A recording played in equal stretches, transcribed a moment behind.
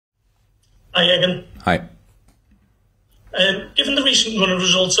Hi, Jurgen. Hi. Given the recent run of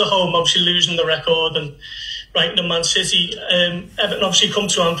results at home, obviously losing the record and Brighton and Man City, Everton obviously come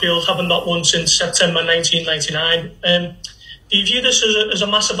to Anfield, having not won since September 1999. Do you view this as a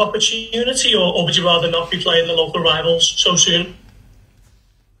massive opportunity, or would you rather not be playing the local rivals so soon?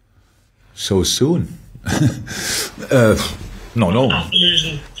 So soon? No. After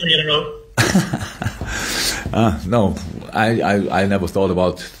losing 3 in a row. No, I never thought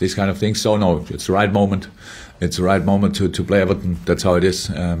about these kind of things. So no, it's the right moment. It's the right moment to play Everton. That's how it is.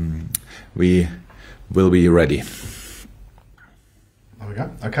 We will be ready. There we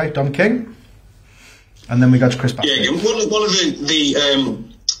go. Okay, Dom King. And then we go to Chris Baskin. Yeah, one of the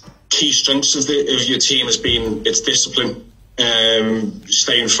key strengths of your team has been its discipline,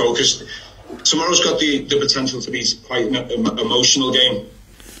 staying focused. Tomorrow's got the potential to be quite an emotional game.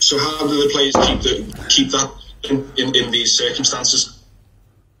 So how do the players keep that in these circumstances?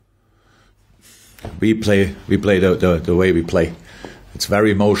 We play the way we play. It's very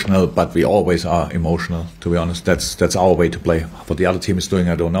emotional, but we always are emotional, to be honest. That's our way to play. What the other team is doing,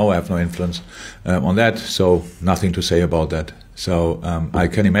 I don't know. I have no influence on that, so nothing to say about that. So I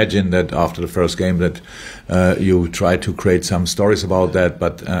can imagine that after the first game that you try to create some stories about that,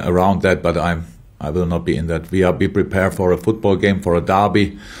 but around that. But I will not be in that. Be prepared for a football game, for a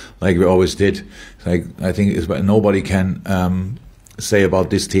derby, like we always did. Like I think nobody can say about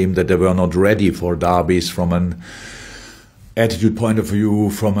this team that they were not ready for derbies from an attitude point of view,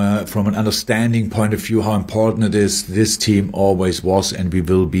 from an understanding point of view, how important it is. This team always was and we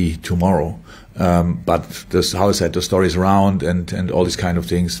will be tomorrow. But this, how I said, the stories around and all these kind of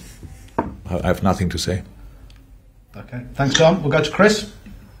things, I have nothing to say. Okay, thanks, Tom. We'll go to Chris.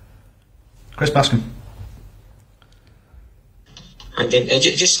 Chris Baskin. And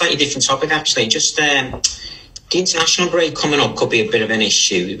just slightly different topic, actually. Just the international break coming up could be a bit of an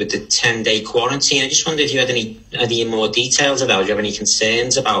issue with the 10-day quarantine. I just wondered if you had any more details about it. Do you have any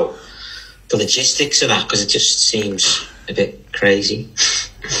concerns about the logistics of that? Because it just seems a bit crazy.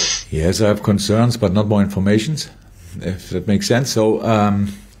 Yes, I have concerns, but not more information, if that makes sense. So,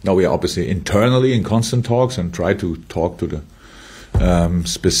 no, we are obviously internally in constant talks and try to talk to the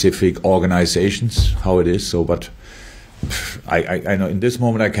specific organizations, how it is. So, but I know in this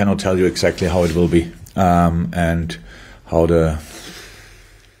moment I cannot tell you exactly how it will be, and how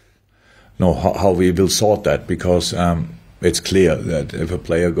we will sort that, because it's clear that if a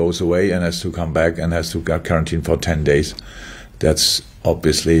player goes away and has to come back and has to get quarantined for 10 days, that's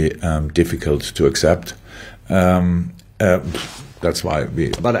obviously difficult to accept. That's why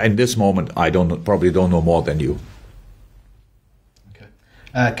but in this moment I probably don't know more than you.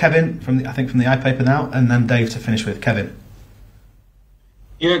 Kevin from the iPaper now, and then Dave to finish with. Kevin.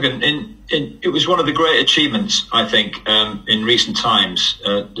 Jurgen, it was one of the great achievements, I think, in recent times,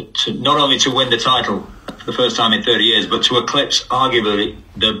 to not only to win the title for the first time in 30 years, but to eclipse arguably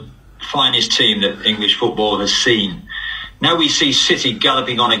the finest team that English football has seen. Now we see City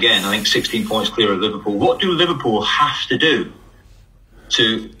galloping on again, I think 16 points clear of Liverpool. What do Liverpool have to do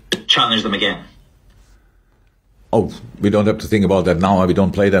to challenge them again? Oh, we don't have to think about that now. We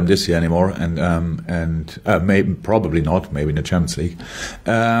don't play them this year anymore, and maybe probably not. Maybe in the Champions League,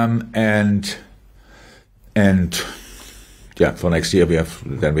 and yeah, for next year we have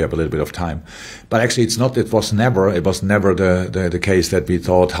a little bit of time. But actually, it was never the case that we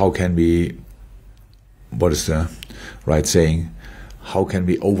thought, how can we? What is the right saying? How can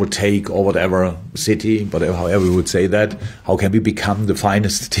we overtake or whatever City, whatever, however we would say that? How can we become the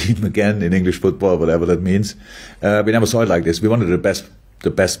finest team again in English football, whatever that means? We never saw it like this. We wanted the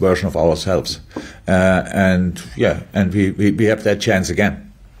best version of ourselves, and we have that chance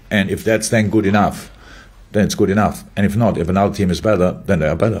again. And if that's then good enough, then it's good enough. And if not, if another team is better, then they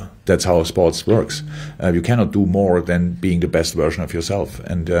are better. That's how sports works. You cannot do more than being the best version of yourself.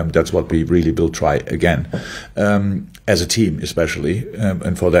 And that's what we really will try again, as a team especially.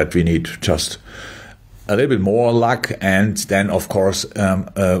 And for that we need just a little bit more luck, and then of course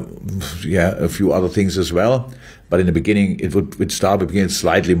a few other things as well. But in the beginning it would start with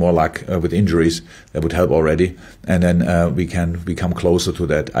slightly more luck with injuries. That would help already. And then we can become closer to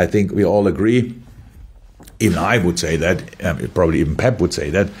that. I think we all agree. Even I would say that, probably even Pep would say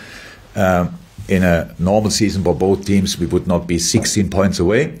that, in a normal season for both teams we would not be 16 points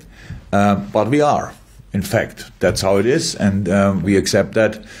away, but we are. In fact, that's how it is, and we accept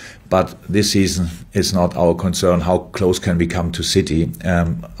that. But this season is not our concern. How close can we come to City?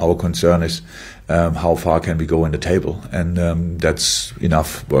 Our concern is how far can we go in the table, and that's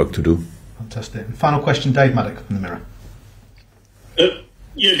enough work to do. Fantastic. Final question, Dave Maddock from the Mirror.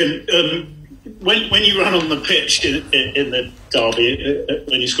 Jurgen, when you ran on the pitch in the derby,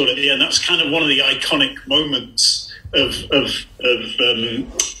 when you scored at the end, that's kind of one of the iconic moments for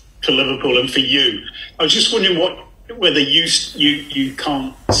Liverpool and for you. I was just wondering whether you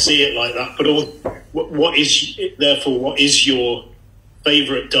can't see it like that, but what is your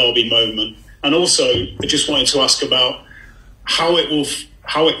favourite derby moment? And also, I just wanted to ask about how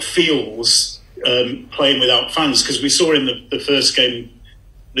it feels playing without fans, because we saw in the first game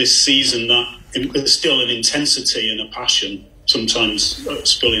this season that there's still an intensity and a passion sometimes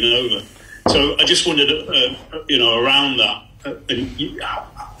spilling over. So I just wondered, around that,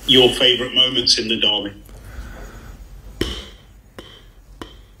 your favourite moments in the derby.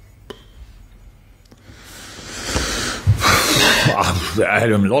 I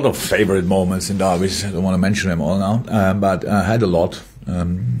had a lot of favorite moments in derbies. I don't want to mention them all now, but I had a lot.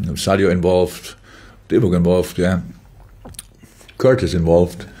 Sadio involved, Divock involved, Curtis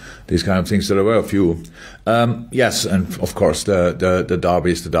involved, these kind of things. So there were a few. Yes, and of course the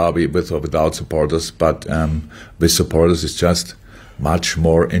derby is the derby with or without supporters, but with supporters it's just much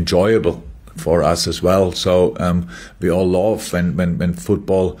more enjoyable for us as well. So we all love when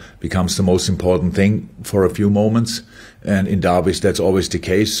football becomes the most important thing for a few moments, and in derbies that's always the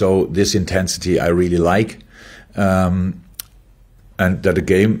case. So this intensity I really like, and that the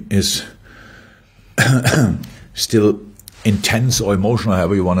game is still intense or emotional,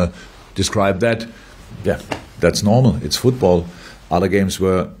 however you want to describe that. Yeah, that's normal. It's football. Other games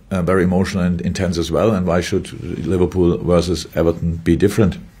were very emotional and intense as well, and why should Liverpool versus Everton be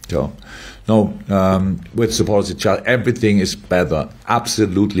different? So, no, with supporters, everything is better.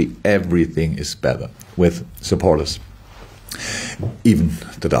 Absolutely everything is better with supporters. Even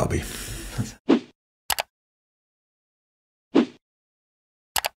the derby.